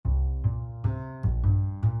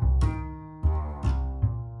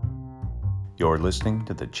You're listening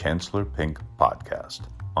to the Chancellor Pink Podcast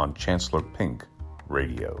on Chancellor Pink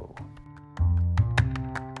Radio.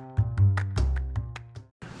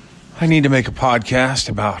 I need to make a podcast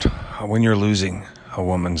about when you're losing a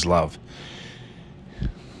woman's love.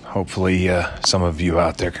 Hopefully, some of you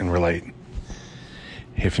out there can relate.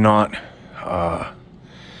 If not,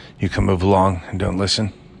 you can move along and don't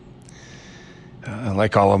listen.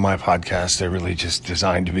 Like all of my podcasts, they're really just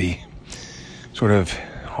designed to be sort of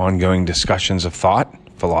ongoing discussions of thought,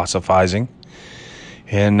 philosophizing.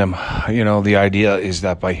 And, the idea is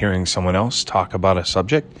that by hearing someone else talk about a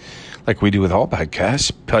subject, like we do with all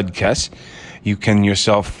podcasts, you can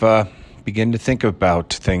yourself begin to think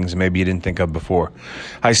about things maybe you didn't think of before.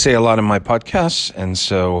 I say a lot in my podcasts, and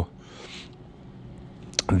so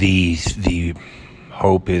the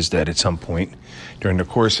hope is that at some point during the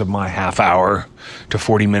course of my half hour to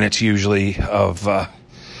 40 minutes usually of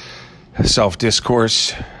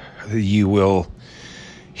self-discourse, you will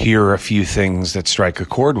hear a few things that strike a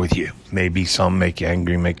chord with you. Maybe some make you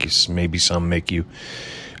angry, maybe some make you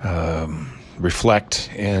reflect,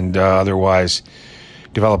 and otherwise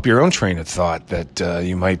develop your own train of thought that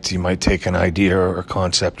you might take an idea or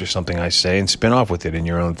concept or something I say and spin off with it in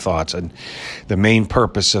your own thoughts. And the main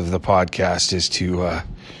purpose of the podcast is to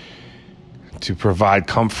provide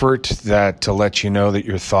comfort, to let you know that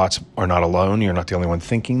your thoughts are not alone. You're not the only one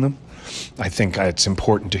thinking them. I think it's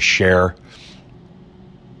important to share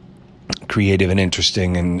creative and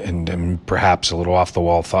interesting and perhaps a little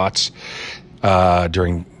off-the-wall thoughts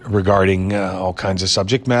regarding all kinds of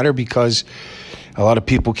subject matter, because a lot of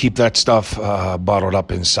people keep that stuff bottled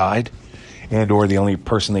up inside, and or the only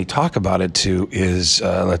person they talk about it to is,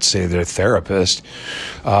 let's say, their therapist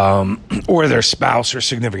or their spouse or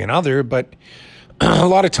significant other. But a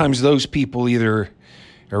lot of times those people either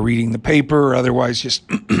are reading the paper or otherwise just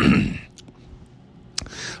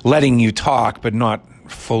letting you talk, but not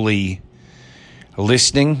fully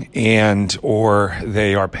listening, and or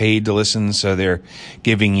they are paid to listen, so they're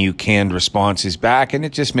giving you canned responses back, and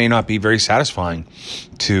it just may not be very satisfying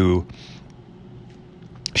to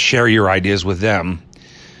share your ideas with them.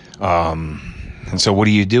 And so what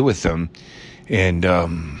do you do with them? And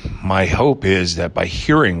my hope is that by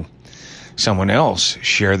hearing someone else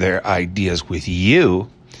share their ideas with you,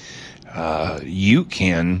 you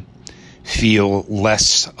can feel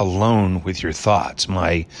less alone with your thoughts.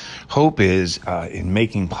 My hope is in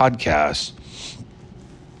making podcasts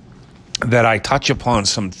that I touch upon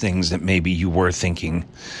some things that maybe you were thinking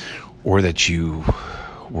or that you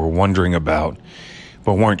were wondering about,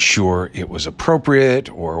 but weren't sure it was appropriate,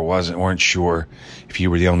 or weren't sure if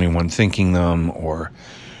you were the only one thinking them, or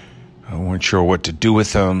weren't sure what to do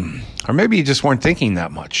with them, or maybe you just weren't thinking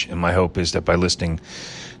that much. And my hope is that by listening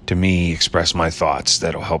to me express my thoughts,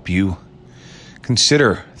 that'll help you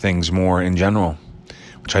consider things more in general,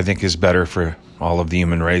 which I think is better for all of the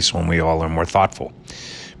human race when we all are more thoughtful,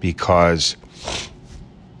 because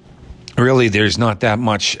really there's not that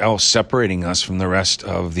much else separating us from the rest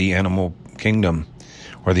of the animal kingdom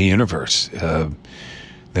or the universe. The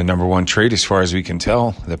number one trait, as far as we can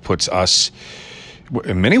tell, that puts us,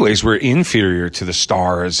 in many ways, we're inferior to the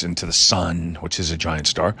stars and to the sun, which is a giant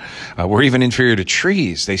star. We're even inferior to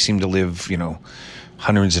trees. They seem to live,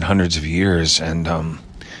 hundreds and hundreds of years, and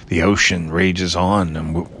the ocean rages on,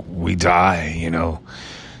 and we die.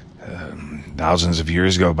 Thousands of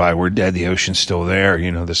years go by, we're dead, the ocean's still there.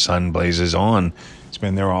 The sun blazes on. It's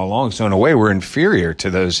been there all along. So in a way, we're inferior to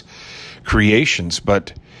those creations,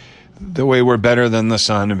 but the way we're better than the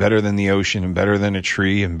sun and better than the ocean and better than a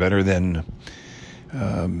tree and better than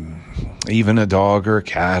even a dog or a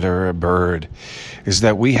cat or a bird is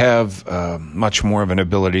that we have much more of an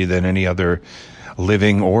ability than any other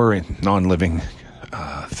living or non-living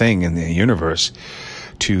thing in the universe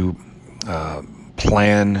to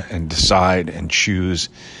plan and decide and choose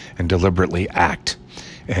and deliberately act.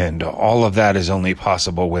 And all of that is only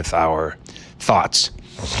possible with our thoughts.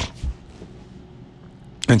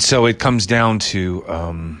 And so it comes down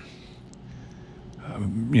to,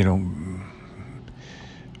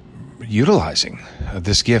 utilizing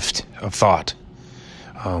this gift of thought.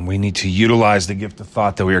 We need to utilize the gift of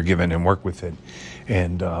thought that we are given and work with it.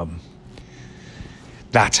 And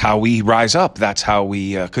that's how we rise up. That's how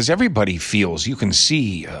we, because everybody feels. You can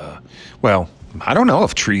see, I don't know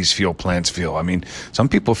if trees feel, plants feel. I mean, some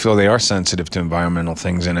people feel they are sensitive to environmental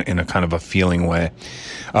things in a kind of a feeling way.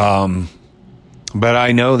 But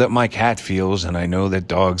I know that my cat feels, and I know that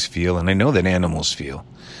dogs feel, and I know that animals feel.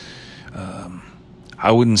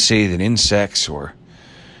 I wouldn't say that insects or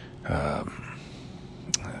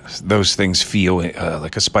those things feel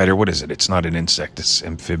like a spider. What is it? It's not an insect. It's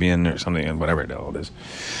amphibian or something, whatever the hell it is.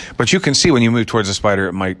 But you can see when you move towards a spider,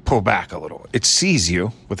 it might pull back a little. It sees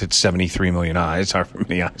you with its 73 million eyes, however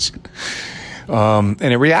many eyes. And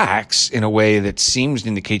it reacts in a way that seems to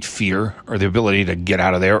indicate fear or the ability to get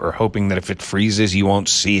out of there, or hoping that if it freezes, you won't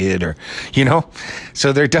see it, or,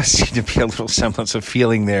 So there does seem to be a little semblance of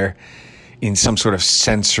feeling there in some sort of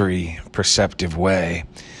sensory perceptive way,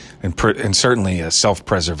 and certainly a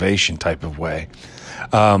self-preservation type of way.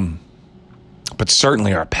 But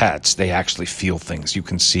certainly our pets, they actually feel things. You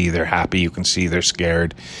can see they're happy. You can see they're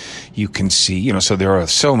scared. You can see, so there are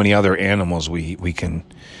so many other animals we can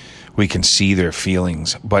see their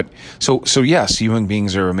feelings. But so yes, human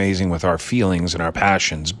beings are amazing with our feelings and our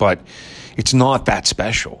passions, but it's not that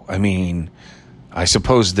special. I mean, I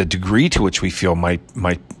suppose the degree to which we feel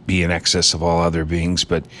might be in excess of all other beings,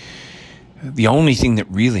 but the only thing that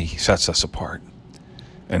really sets us apart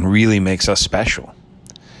and really makes us special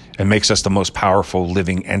and makes us the most powerful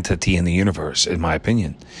living entity in the universe, in my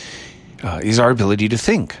opinion, is our ability to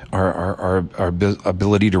think, our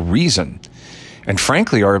ability to reason, and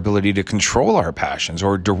frankly, our ability to control our passions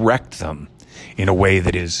or direct them in a way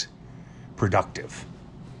that is productive.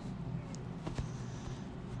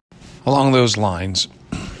 Along those lines,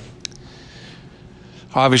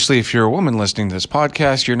 obviously, if you're a woman listening to this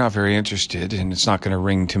podcast, you're not very interested, and it's not going to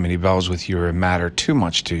ring too many bells with you or matter too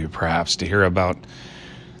much to you, perhaps, to hear about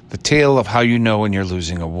the tale of how you know when you're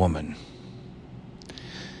losing a woman.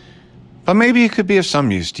 But maybe it could be of some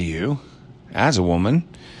use to you as a woman,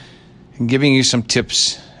 and giving you some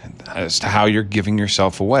tips as to how you're giving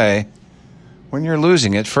yourself away when you're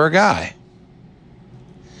losing it for a guy.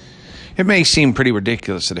 It may seem pretty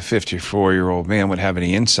ridiculous that a 54-year-old man would have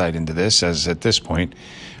any insight into this, as at this point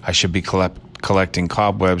I should be collecting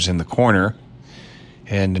cobwebs in the corner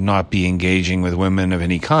and not be engaging with women of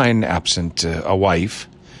any kind absent a wife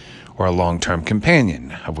or a long-term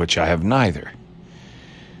companion, of which I have neither.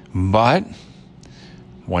 But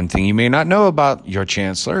one thing you may not know about your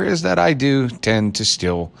Chancellor is that I do tend to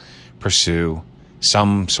still pursue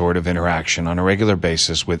some sort of interaction on a regular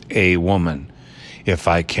basis with a woman, if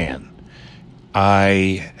I can.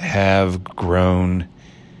 I have grown,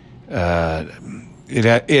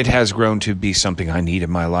 it has grown to be something I need in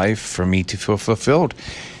my life for me to feel fulfilled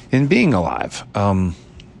in being alive.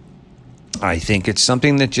 I think it's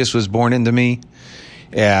something that just was born into me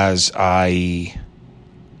as I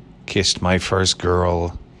kissed my first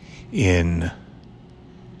girl in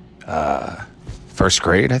first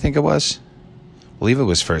grade, I think it was. I believe it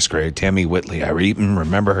was first grade. Tammy Whitley. I even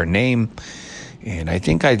remember her name. And I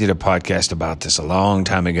think I did a podcast about this a long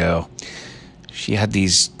time ago. She had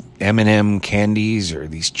these M&M candies, or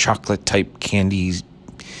these chocolate-type candied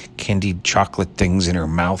chocolate things in her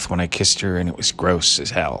mouth when I kissed her, and it was gross as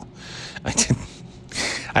hell.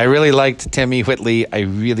 I really liked Tammy Whitley. I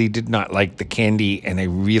really did not like the candy, and I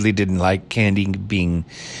really didn't like candy being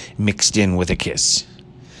mixed in with a kiss.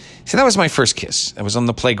 So that was my first kiss. I was on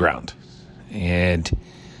the playground, and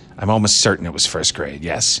I'm almost certain it was first grade,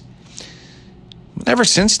 yes. Ever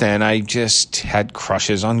since then, I just had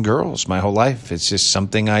crushes on girls my whole life. It's just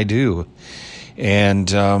something I do.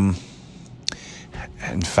 And in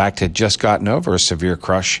fact, had just gotten over a severe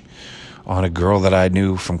crush on a girl that I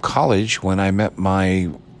knew from college when I met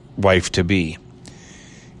my wife-to-be.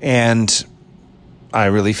 And I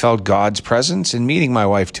really felt God's presence in meeting my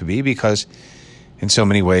wife-to-be, because in so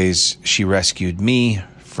many ways she rescued me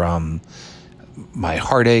from my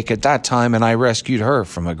heartache at that time, and I rescued her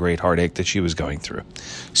from a great heartache that she was going through.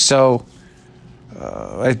 So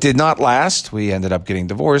it did not last. We ended up getting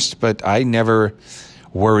divorced, but I never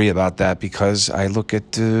worry about that, because I look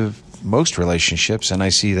at most relationships and I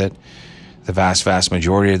see that the vast, vast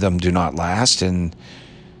majority of them do not last, and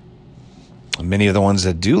many of the ones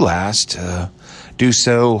that do last do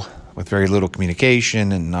so with very little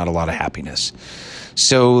communication and not a lot of happiness.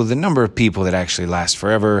 So the number of people that actually last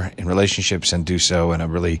forever in relationships and do so in a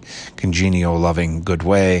really congenial, loving, good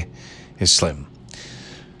way is slim.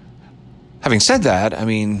 Having said that, I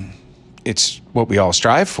mean, it's what we all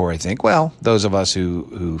strive for, I think. Well, those of us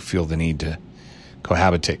who feel the need to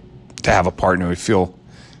cohabitate, to have a partner, who feel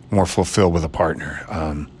more fulfilled with a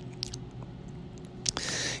partner.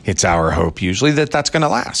 It's our hope usually that that's going to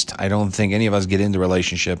last. I don't think any of us get into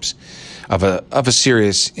relationships of a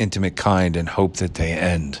serious, intimate kind and hope that they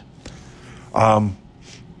end.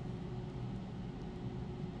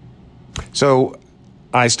 So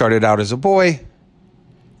I started out as a boy,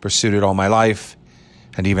 pursued it all my life,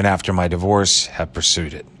 and even after my divorce have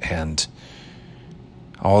pursued it. And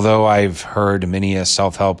although I've heard many a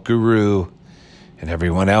self-help guru And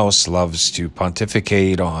everyone else loves to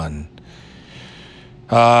pontificate on,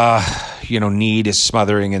 need is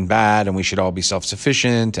smothering and bad, and we should all be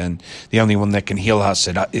self-sufficient, and the only one that can heal us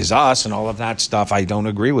is us, and all of that stuff. I don't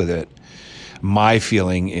agree with it. My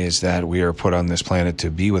feeling is that we are put on this planet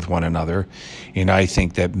to be with one another, and I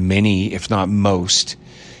think that many, if not most,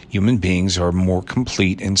 human beings are more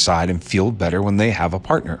complete inside and feel better when they have a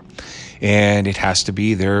partner. And it has to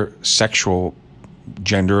be their sexual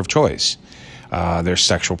gender of choice, their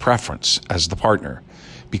sexual preference as the partner,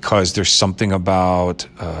 because there's something about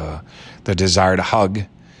the desire to hug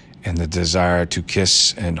and the desire to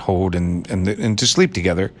kiss and hold and to sleep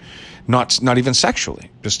together, not even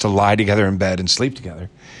sexually, just to lie together in bed and sleep together,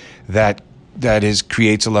 that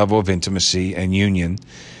creates a level of intimacy and union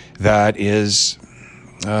that is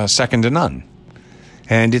second to none.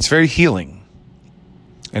 And it's very healing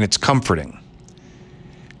and it's comforting.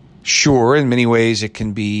 Sure, in many ways it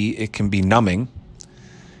can be numbing.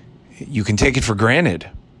 You can take it for granted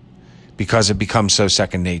because it becomes so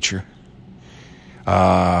second nature.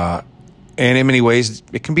 And in many ways,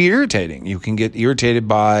 it can be irritating. You can get irritated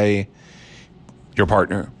by your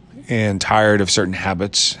partner and tired of certain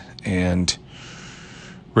habits and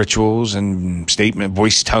rituals and statement,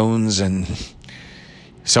 voice tones, and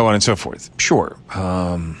so on and so forth. Sure.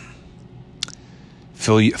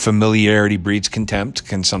 Familiarity breeds contempt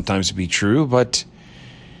can sometimes be true, but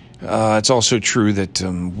it's also true that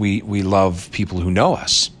we love people who know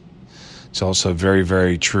us. It's also very,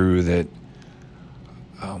 very true that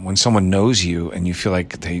when someone knows you and you feel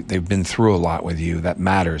like they've been through a lot with you, that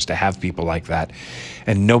matters to have people like that.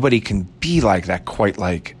 And nobody can be like that quite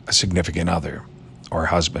like a significant other or a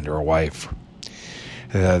husband or a wife.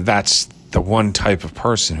 That's the one type of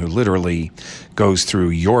person who literally goes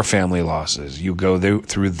through your family losses. You go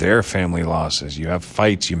through their family losses. You have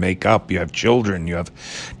fights, you make up, you have children, you have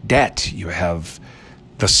debt, you have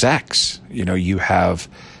the sex, you have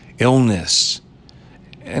illness.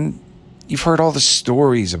 And you've heard all the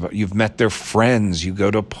stories about, you've met their friends, you go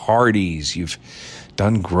to parties, you've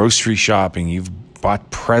done grocery shopping, you've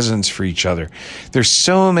bought presents for each other. There's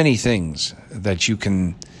so many things that you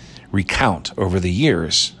can recount over the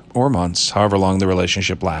years or months, however long the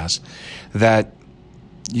relationship lasts, that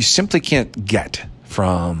you simply can't get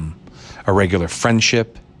from a regular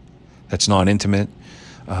friendship that's non-intimate,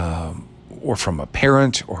 or from a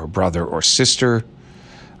parent or a brother or sister,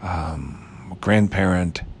 a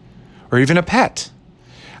grandparent, or even a pet.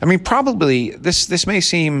 I mean, probably this may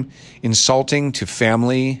seem insulting to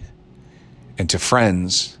family and to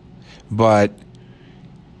friends, but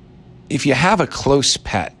if you have a close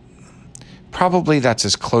pet, probably that's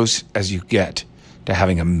as close as you get to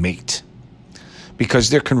having a mate, because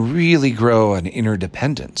there can really grow an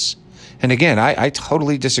interdependence. And again, I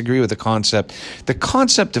totally disagree with the concept. The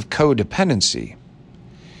concept of codependency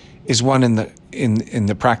is one in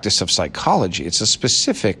the practice of psychology. It's a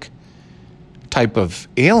specific type of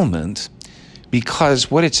ailment,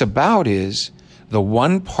 because what it's about is the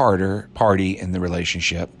one party in the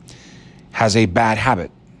relationship has a bad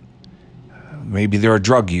habit. Maybe they're a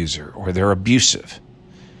drug user, or they're abusive.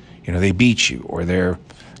 They beat you, or they're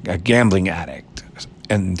a gambling addict.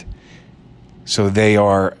 And so they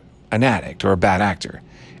are an addict or a bad actor.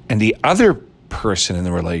 And the other person in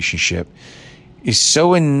the relationship is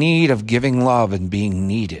so in need of giving love and being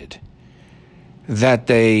needed that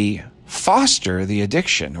they foster the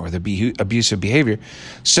addiction or the abusive behavior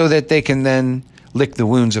so that they can then lick the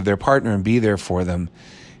wounds of their partner and be there for them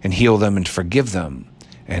and heal them and forgive them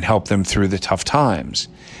and help them through the tough times.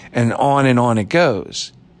 And on it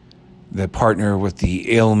goes. The partner with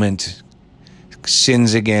the ailment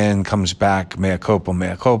sins again, comes back, mea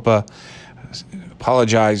culpa,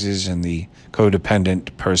 apologizes, and the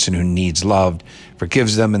codependent person who needs loved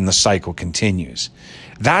forgives them, and the cycle continues.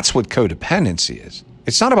 That's what codependency is.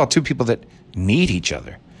 It's not about two people that need each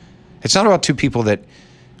other. It's not about two people that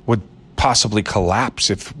would possibly collapse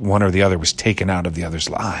if one or the other was taken out of the other's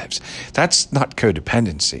lives. That's not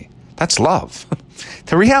codependency. That's love.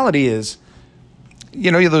 The reality is,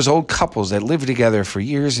 you're those old couples that live together for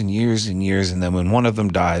years and years and years, and then when one of them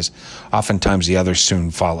dies, oftentimes the other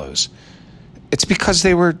soon follows. It's because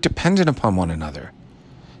they were dependent upon one another.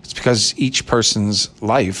 It's because each person's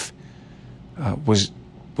life was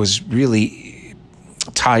really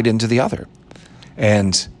tied into the other.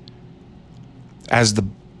 And as the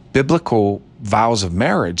biblical vows of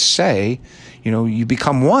marriage say, you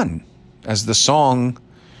become one. As the song,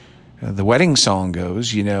 the wedding song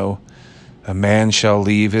goes, a man shall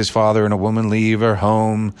leave his father and a woman leave her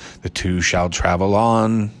home. The two shall travel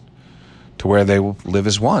on to where they will live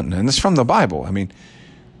as one. And this is from the Bible. I mean,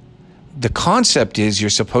 the concept is you're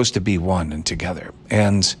supposed to be one and together.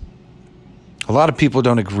 And a lot of people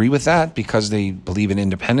don't agree with that because they believe in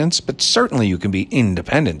independence, but certainly you can be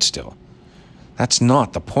independent still. That's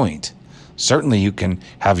not the point. Certainly you can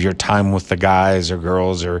have your time with the guys or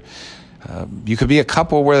girls, or you could be a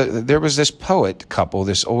couple where there was this poet couple,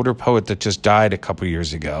 this older poet that just died a couple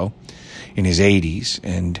years ago in his 80s.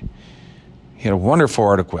 And he had a wonderful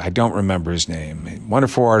article. I don't remember his name. A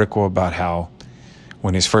wonderful article about how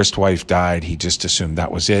when his first wife died, he just assumed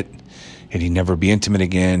that was it, and he'd never be intimate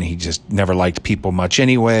again. He just never liked people much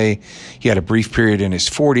anyway. He had a brief period in his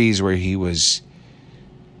 40s where he was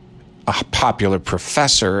a popular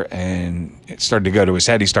professor, and it started to go to his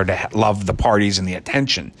head. He started to love the parties and the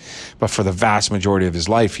attention. But for the vast majority of his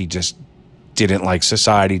life, he just didn't like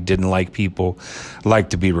society, didn't like people, liked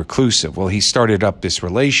to be reclusive. Well, he started up this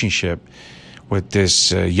relationship with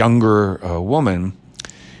this younger woman,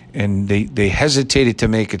 and they hesitated to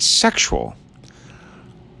make it sexual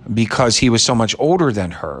because he was so much older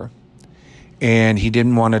than her, and he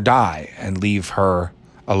didn't want to die and leave her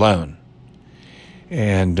alone.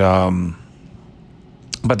 And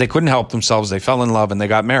but they couldn't help themselves. They fell in love and they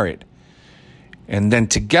got married. And then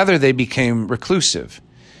together they became reclusive.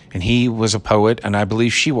 And he was a poet, and I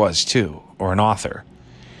believe she was too, or an author.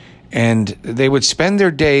 And they would spend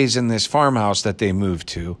their days in this farmhouse that they moved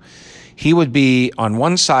to. He would be on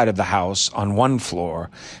one side of the house, on one floor,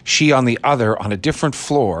 she on the other, on a different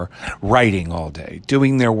floor, writing all day,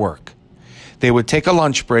 doing their work. They would take a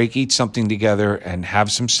lunch break, eat something together, and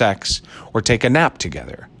have some sex, or take a nap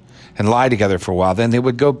together, and lie together for a while. Then they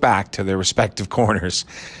would go back to their respective corners,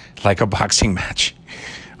 like a boxing match.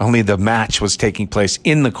 Only the match was taking place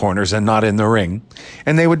in the corners and not in the ring.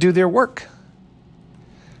 And they would do their work.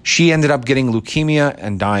 She ended up getting leukemia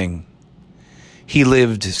and dying. He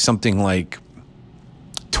lived something like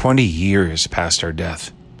 20 years past her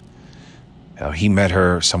death. He met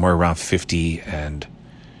her somewhere around 50, and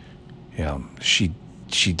she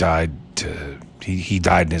died. He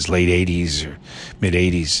died in his late 80s or mid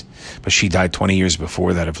 80s, but she died 20 years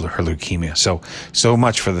before that of her leukemia. So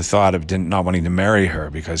much for the thought of not wanting to marry her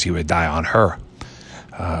because he would die on her.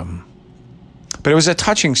 But it was a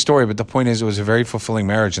touching story. But the point is, it was a very fulfilling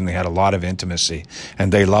marriage, and they had a lot of intimacy,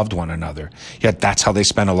 and they loved one another. Yet that's how they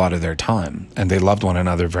spent a lot of their time, and they loved one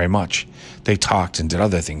another very much. They talked and did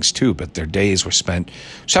other things too, but their days were spent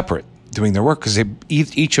separate, doing their work, because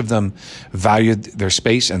each of them valued their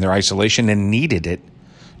space and their isolation and needed it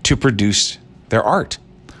to produce their art.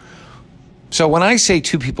 So when I say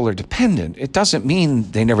two people are dependent, it doesn't mean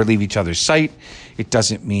they never leave each other's sight. It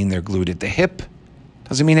doesn't mean they're glued at the hip. It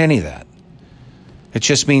doesn't mean any of that. It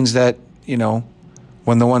just means that,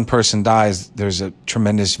 when the one person dies, there's a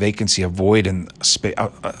tremendous vacancy, a void, and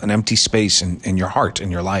an empty space in your heart, in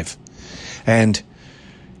your life. And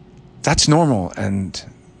that's normal, and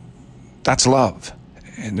that's love.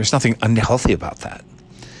 And there's nothing unhealthy about that.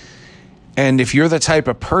 And if you're the type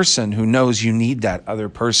of person who knows you need that other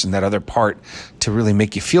person, that other part, to really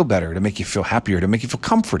make you feel better, to make you feel happier, to make you feel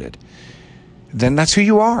comforted, then that's who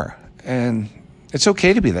you are. And it's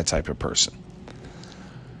okay to be that type of person.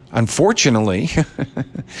 Unfortunately,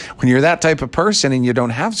 when you're that type of person and you don't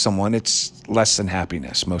have someone, it's less than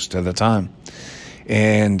happiness most of the time.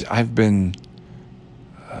 And I've been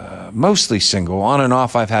mostly single. On and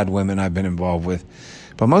off, I've had women I've been involved with,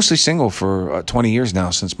 but mostly single for 20 years now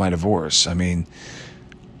since my divorce. I mean,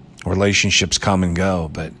 relationships come and go,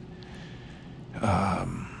 but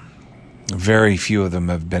very few of them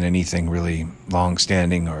have been anything really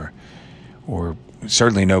long-standing, or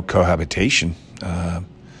certainly no cohabitation.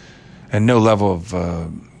 And no level of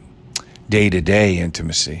day-to-day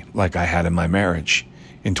intimacy like I had in my marriage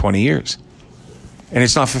in 20 years. And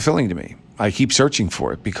it's not fulfilling to me. I keep searching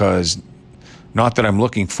for it, because not that I'm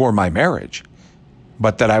looking for my marriage,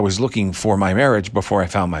 but that I was looking for my marriage before I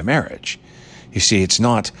found my marriage. You see, it's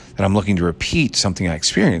not that I'm looking to repeat something I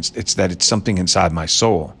experienced. It's that it's something inside my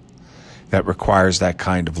soul that requires that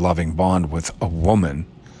kind of loving bond with a woman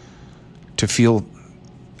to feel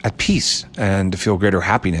at peace and to feel greater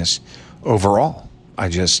happiness overall.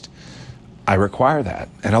 I require that.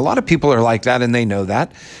 And a lot of people are like that, and they know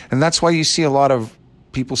that. And that's why you see a lot of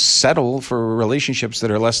people settle for relationships that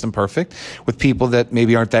are less than perfect with people that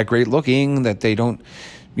maybe aren't that great looking, that they don't,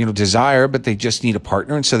 desire, but they just need a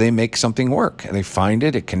partner. And so they make something work, and they find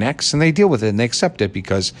it connects, and they deal with it, and they accept it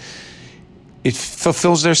because it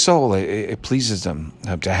fulfills their soul. It pleases them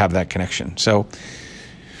to have that connection. So,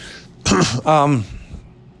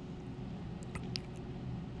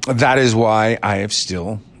 that is why I have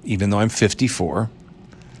still, even though I'm 54,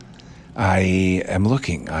 I am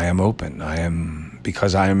looking. I am open.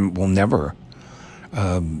 Because will never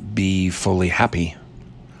be fully happy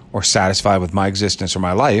or satisfied with my existence or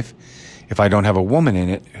my life if I don't have a woman in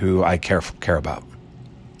it who I care about.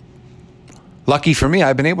 Lucky for me,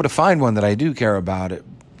 I've been able to find one that I do care about.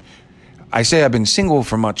 I say I've been single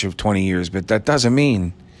for much of 20 years, but that doesn't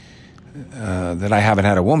mean that I haven't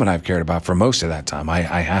had a woman I've cared about for most of that time. I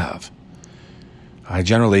have. I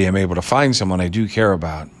generally am able to find someone I do care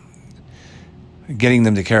about. Getting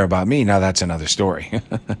them to care about me, now that's another story.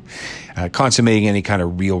 Consummating any kind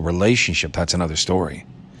of real relationship, that's another story.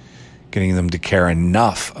 Getting them to care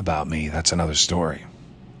enough about me, that's another story.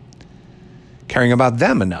 Caring about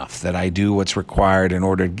them enough that I do what's required in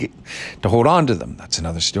order to hold on to them, that's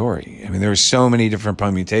another story. I mean, there are so many different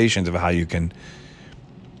permutations of how you can,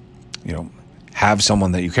 have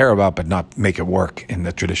someone that you care about but not make it work in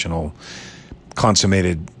the traditional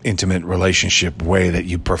consummated, intimate relationship way that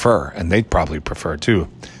you prefer, and they'd probably prefer too,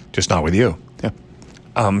 just not with you. Yeah.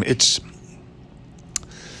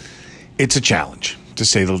 It's a challenge, to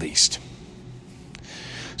say the least.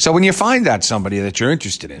 So when you find that somebody that you're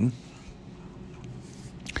interested in,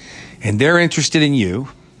 and they're interested in you,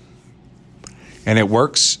 and it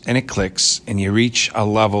works and it clicks, and you reach a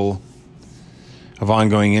level of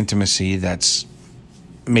ongoing intimacy that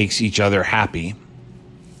makes each other happy,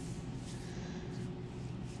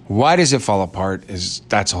 why does it fall apart?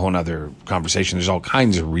 That's a whole other conversation. There's all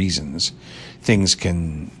kinds of reasons things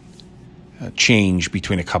can change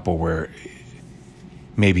between a couple where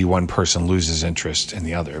maybe one person loses interest in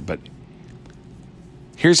the other. But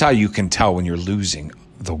here's how you can tell when you're losing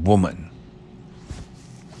the woman.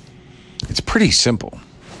 It's pretty simple.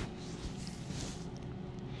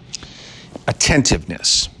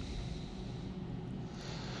 Attentiveness.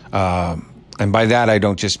 And by that, I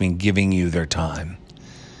don't just mean giving you their time,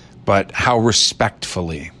 but how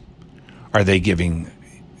respectfully are they giving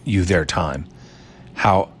you their time?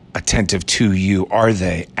 How attentive to you are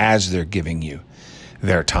they as they're giving you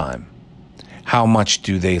their time? How much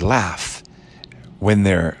do they laugh when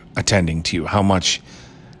they're attending to you? How much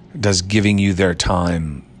does giving you their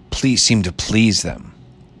time seem to please them?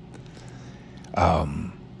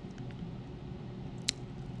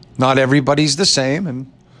 Not everybody's the same,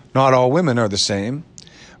 and not all women are the same,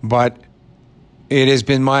 but it has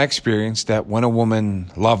been my experience that when a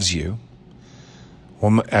woman loves you,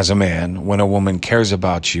 as a man, when a woman cares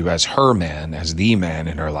about you as her man, as the man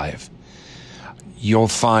in her life, you'll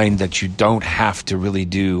find that you don't have to really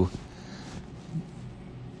do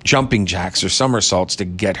jumping jacks or somersaults to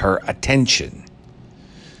get her attention.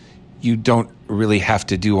 You don't really have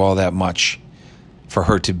to do all that much for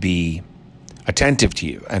her to be attentive to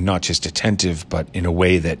you, and not just attentive, but in a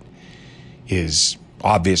way that is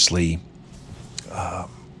obviously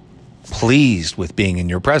pleased with being in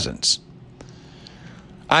your presence.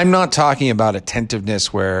 I'm not talking about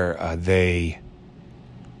attentiveness where they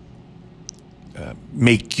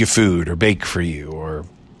make you food or bake for you, or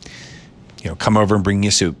come over and bring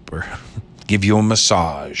you soup, or give you a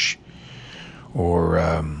massage, or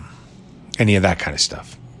any of that kind of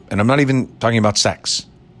stuff. And I'm not even talking about sex,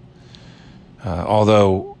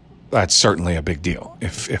 although that's certainly a big deal.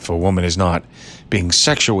 If a woman is not being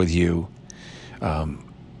sexual with you,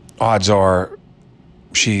 odds are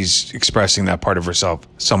she's expressing that part of herself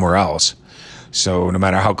somewhere else. So no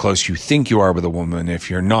matter how close you think you are with a woman, if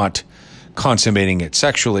you're not consummating it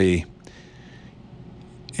sexually,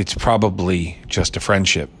 it's probably just a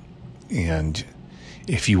friendship. And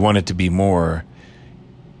if you want it to be more,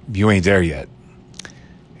 you ain't there yet.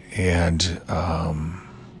 And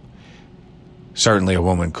certainly a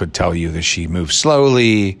woman could tell you that she moves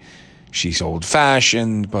slowly, she's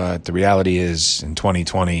old-fashioned, but the reality is, in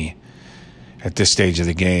 2020, at this stage of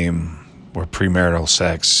the game, where premarital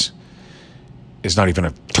sex is not even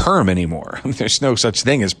a term anymore. There's no such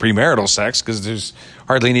thing as premarital sex because there's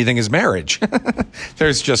hardly anything as marriage.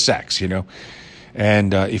 There's just sex,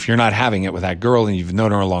 And if you're not having it with that girl and you've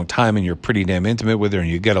known her a long time and you're pretty damn intimate with her and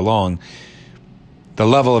you get along, the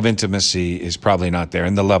level of intimacy is probably not there,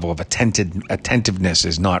 and the level of attentiveness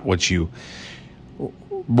is not what you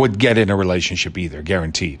would get in a relationship either,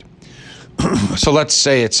 guaranteed. So let's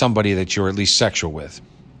say it's somebody that you're at least sexual with.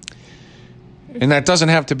 And that doesn't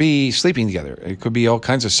have to be sleeping together. It could be all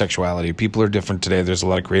kinds of sexuality. People are different today. There's a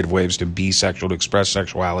lot of creative ways to be sexual, to express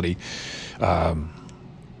sexuality. And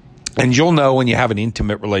you'll know when you have an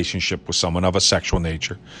intimate relationship with someone of a sexual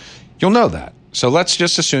nature. You'll know that. So let's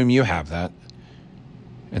just assume you have that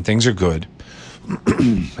and things are good.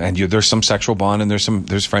 And there's some sexual bond and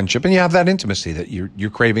there's friendship, and you have that intimacy that you're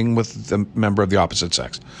craving with a member of the opposite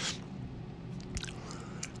sex.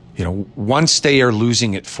 Once they are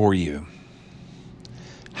losing it for you,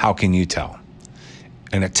 how can you tell?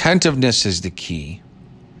 And attentiveness is the key.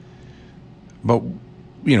 But,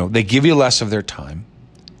 they give you less of their time.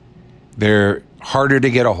 They're harder to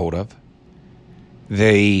get a hold of.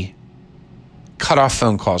 They cut off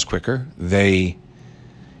phone calls quicker. They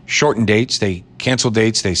shorten dates. They cancel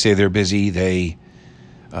dates. They say they're busy. They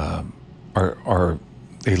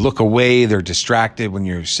they look away. They're distracted when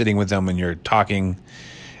you're sitting with them and you're talking.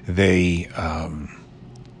 They're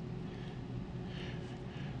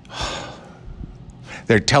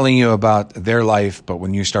telling you about their life, but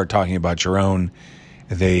when you start talking about your own,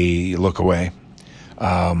 they look away.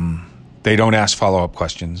 They don't ask follow-up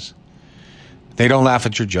questions. They don't laugh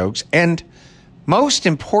at your jokes. And most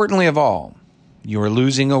importantly of all, you are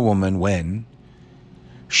losing a woman when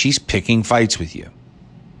she's picking fights with you.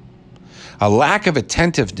 A lack of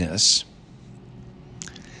attentiveness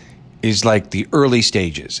is like the early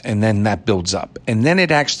stages, and then that builds up. And then it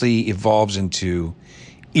actually evolves into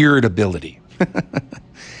irritability.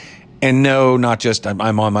 And no, not just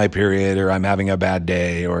I'm on my period, or I'm having a bad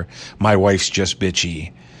day, or my wife's just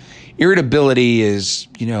bitchy. Irritability is,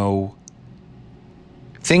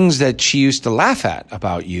 things that she used to laugh at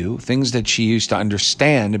about you, things that she used to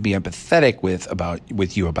understand and be empathetic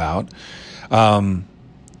with you about,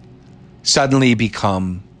 suddenly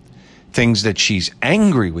become things that she's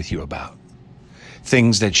angry with you about,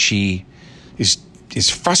 things that she is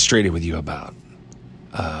frustrated with you about.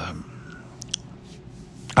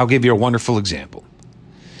 I'll give you a wonderful example.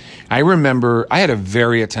 I remember I had a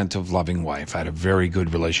very attentive, loving wife. I had a very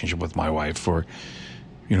good relationship with my wife for,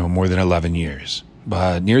 more than 11 years.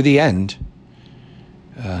 But near the end,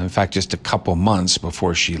 in fact, just a couple months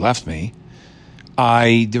before she left me,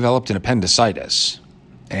 I developed an appendicitis,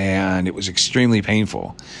 and it was extremely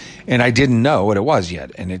painful. And I didn't know what it was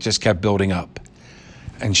yet, and it just kept building up.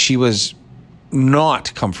 And she was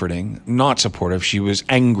not comforting, not supportive. She was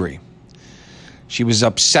angry. She was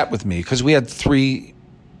upset with me because we had 3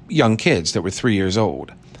 young kids that were 3 years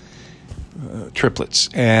old, triplets,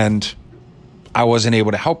 and I wasn't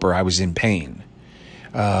able to help her. I was in pain.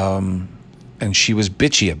 And she was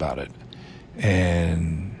bitchy about it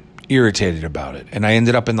and irritated about it. And I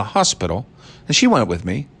ended up in the hospital, and she went with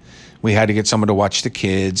me. We had to get someone to watch the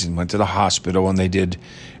kids and went to the hospital, and they did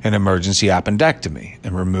an emergency appendectomy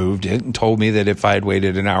and removed it and told me that if I had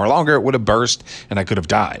waited an hour longer, it would have burst and I could have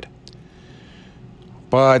died.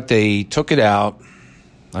 But they took it out.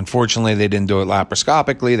 Unfortunately, they didn't do it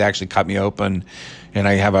laparoscopically. They actually cut me open, and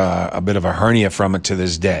I have a bit of a hernia from it to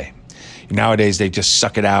this day. Nowadays, they just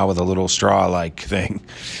suck it out with a little straw-like thing.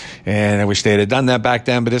 And I wish they had done that back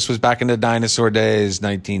then, but this was back in the dinosaur days,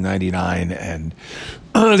 1999, and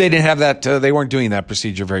they didn't have that. They weren't doing that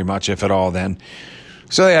procedure very much, if at all, then.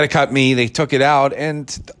 So they had to cut me. They took it out,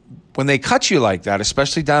 and when they cut you like that,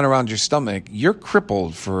 especially down around your stomach, you're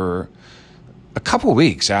crippled for a couple of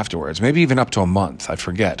weeks afterwards, maybe even up to a month, I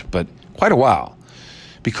forget, but quite a while,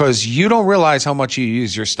 because you don't realize how much you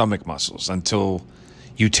use your stomach muscles until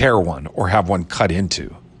you tear one or have one cut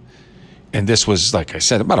into. And this was, like I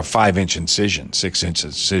said, about a 5-inch incision, 6-inch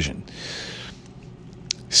incision,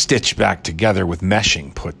 stitched back together with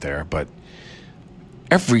meshing put there. But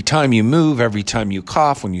every time you move, every time you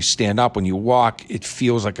cough, when you stand up, when you walk, it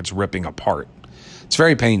feels like it's ripping apart. It's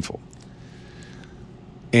very painful.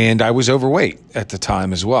 And I was overweight at the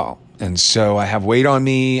time as well. And so I have weight on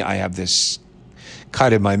me. I have this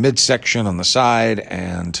cut in my midsection on the side,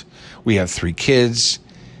 and we have 3 kids.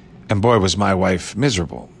 And boy, was my wife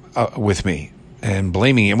miserable with me and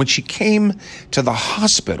blaming me. And when she came to the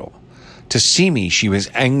hospital to see me, she was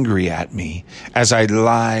angry at me as I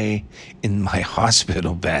lie in my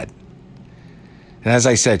hospital bed. And as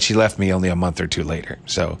I said, she left me only a month or 2 later.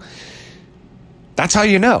 So that's how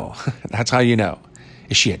you know. That's how you know.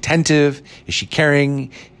 Is she attentive? Is she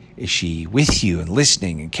caring? Is she with you and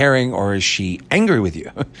listening and caring? Or is she angry with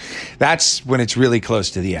you? That's when it's really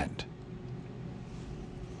close to the end.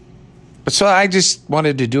 But so I just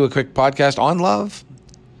wanted to do a quick podcast on love.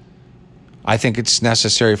 I think it's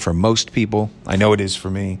necessary for most people. I know it is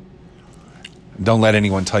for me. Don't let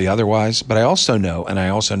anyone tell you otherwise. But I also know, and I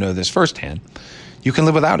also know this firsthand, you can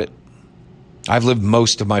live without it. I've lived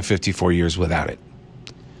most of my 54 years without it.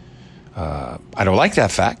 I don't like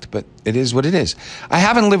that fact, but it is what it is. I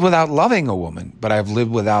haven't lived without loving a woman, but I've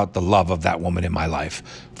lived without the love of that woman in my life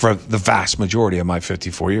for the vast majority of my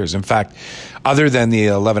 54 years. In fact, other than the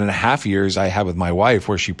 11 and a half years I had with my wife,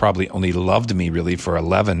 where she probably only loved me really for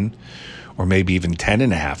 11 or maybe even 10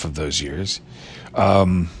 and a half of those years,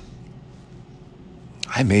 I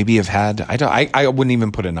maybe have had, I wouldn't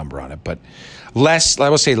even put a number on it, but I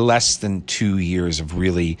will say less than 2 years of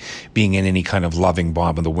really being in any kind of loving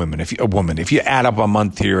bond with a woman. If you add up a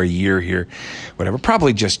month here, a year here, whatever,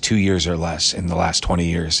 probably just 2 years or less in the last 20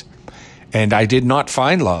 years. And I did not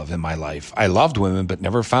find love in my life. I loved women, but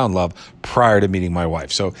never found love prior to meeting my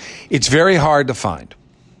wife. So it's very hard to find.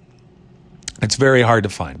 It's very hard to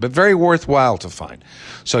find, but very worthwhile to find.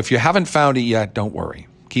 So if you haven't found it yet, don't worry.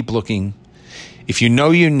 Keep looking. If you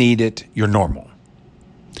know you need it, you're normal.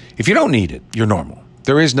 If you don't need it, you're normal.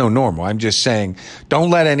 There is no normal. I'm just saying,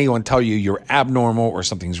 don't let anyone tell you you're abnormal or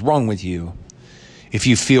something's wrong with you if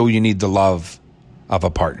you feel you need the love of a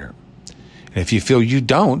partner. And if you feel you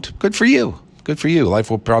don't, good for you. Good for you.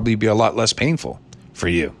 Life will probably be a lot less painful for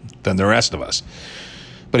you than the rest of us.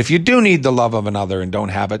 But if you do need the love of another and don't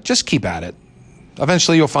have it, just keep at it.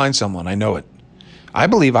 Eventually you'll find someone. I know it. I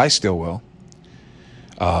believe I still will.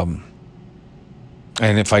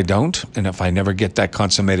 And if I don't, and if I never get that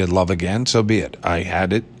consummated love again, so be it. I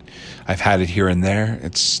had it. I've had it here and there.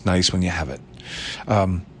 It's nice when you have it.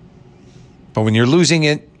 But when you're losing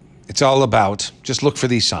it, it's all about, just look for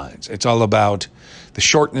these signs. It's all about the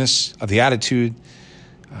shortness of the attitude,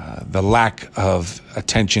 the lack of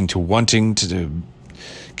attention to wanting to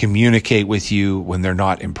communicate with you when they're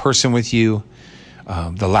not in person with you,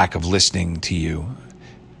 the lack of listening to you,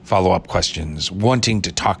 follow-up questions, wanting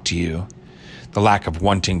to talk to you, the lack of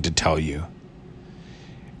wanting to tell you.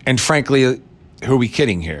 And frankly, who are we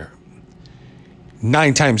kidding here?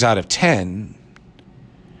 9 times out of 10,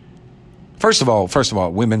 First of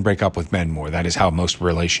all, women break up with men more. That is how most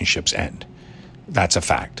relationships end. That's a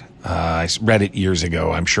fact. I read it years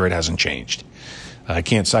ago. I'm sure it hasn't changed. I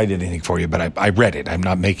can't cite anything for you, but I read it. I'm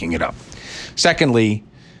not making it up. Secondly,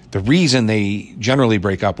 the reason they generally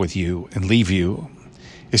break up with you and leave you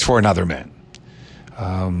is for another man.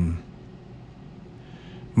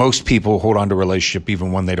 Most people hold on to a relationship,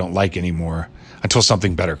 even one they don't like anymore, until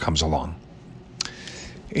something better comes along.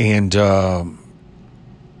 And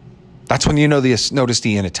that's when you notice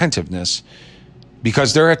the inattentiveness,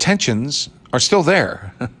 because their attentions are still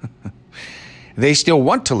there. They still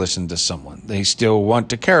want to listen to someone. They still want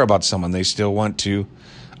to care about someone. They still want to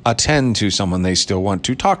attend to someone. They still want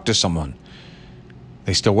to talk to someone.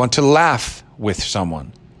 They still want to laugh with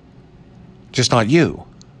someone. Just not you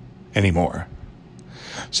anymore.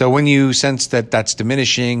 So when you sense that that's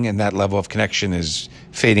diminishing and that level of connection is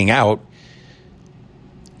fading out,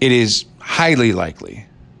 it is highly likely,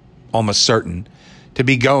 almost certain, to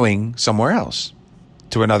be going somewhere else,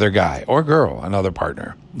 to another guy or girl, another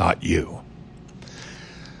partner, not you.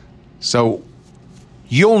 So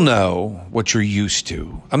you'll know what you're used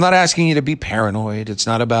to. I'm not asking you to be paranoid. It's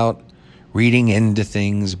not about reading into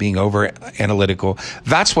things, being over analytical.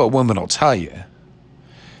 That's what women will tell you.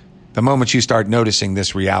 The moment you start noticing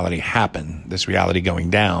this reality happen, this reality going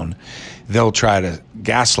down, they'll try to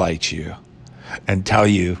gaslight you and tell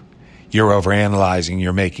you you're overanalyzing,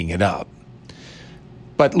 you're making it up.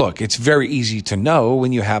 But look, it's very easy to know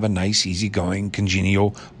when you have a nice, easygoing,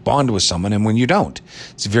 congenial bond with someone and when you don't.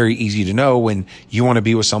 It's very easy to know when you want to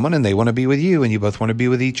be with someone and they want to be with you and you both want to be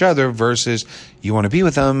with each other versus you want to be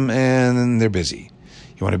with them and they're busy.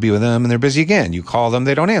 You want to be with them and they're busy again. You call them,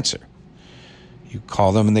 they don't answer. You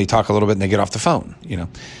call them and they talk a little bit and they get off the phone.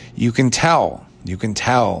 You can tell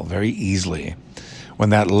very easily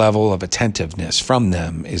when that level of attentiveness from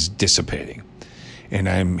them is dissipating. And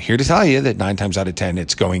I'm here to tell you that 9 times out of 10,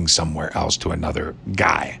 it's going somewhere else to another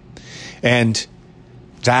guy. And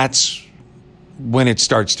that's when it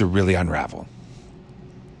starts to really unravel.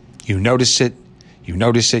 You notice it,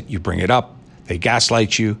 you bring it up, they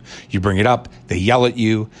gaslight you, you bring it up, they yell at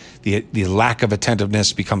you, the lack of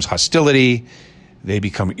attentiveness becomes hostility, they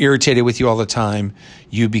become irritated with you all the time,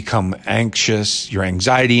 you become anxious, your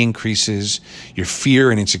anxiety increases, your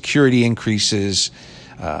fear and insecurity increases,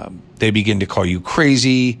 they begin to call you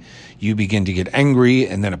crazy. You begin to get angry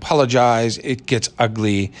and then apologize. It gets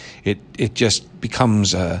ugly. It just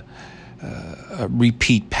becomes a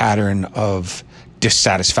repeat pattern of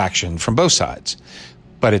dissatisfaction from both sides.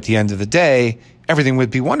 But at the end of the day, everything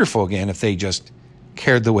would be wonderful again if they just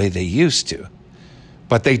cared the way they used to.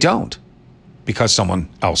 But they don't, because someone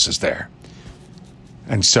else is there.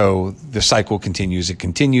 And so the cycle continues. It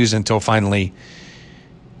continues until finally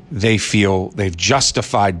they feel they've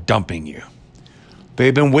justified dumping you.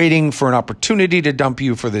 They've been waiting for an opportunity to dump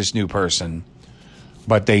you for this new person,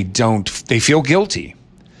 but they feel guilty.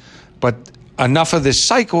 But enough of this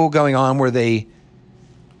cycle going on where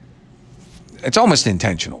it's almost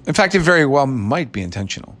intentional. In fact, it very well might be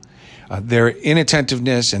intentional. Their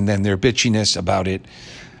inattentiveness and then their bitchiness about it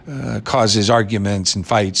causes arguments and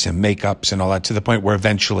fights and makeups and all that, to the point where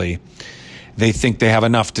eventually they think they have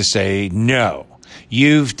enough to say, no,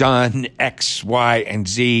 you've done X, Y, and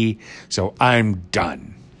Z, so I'm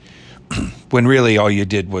done. When really all you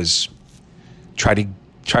did was try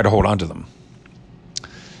to hold on to them.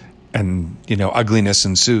 And, ugliness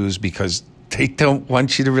ensues because they don't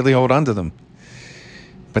want you to really hold on to them.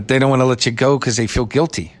 But they don't want to let you go because they feel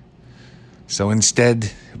guilty. So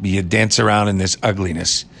instead, you dance around in this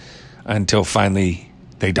ugliness until finally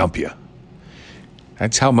they dump you.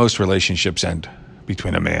 That's how most relationships end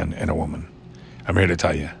between a man and a woman. I'm here to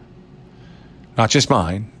tell you. Not just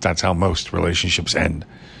mine. That's how most relationships end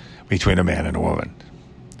between a man and a woman.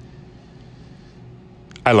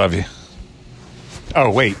 I love you. Oh,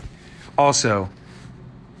 wait. Also,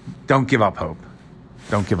 don't give up hope.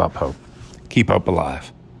 Don't give up hope. Keep hope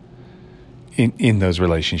alive. In those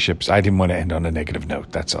relationships, I didn't want to end on a negative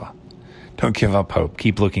note. That's all. Don't give up hope.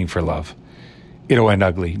 Keep looking for love. It'll end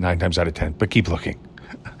ugly 9 times out of 10, but keep looking.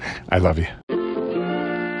 I love you.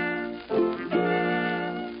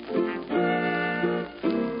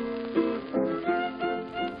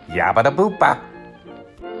 Yabba da boopa.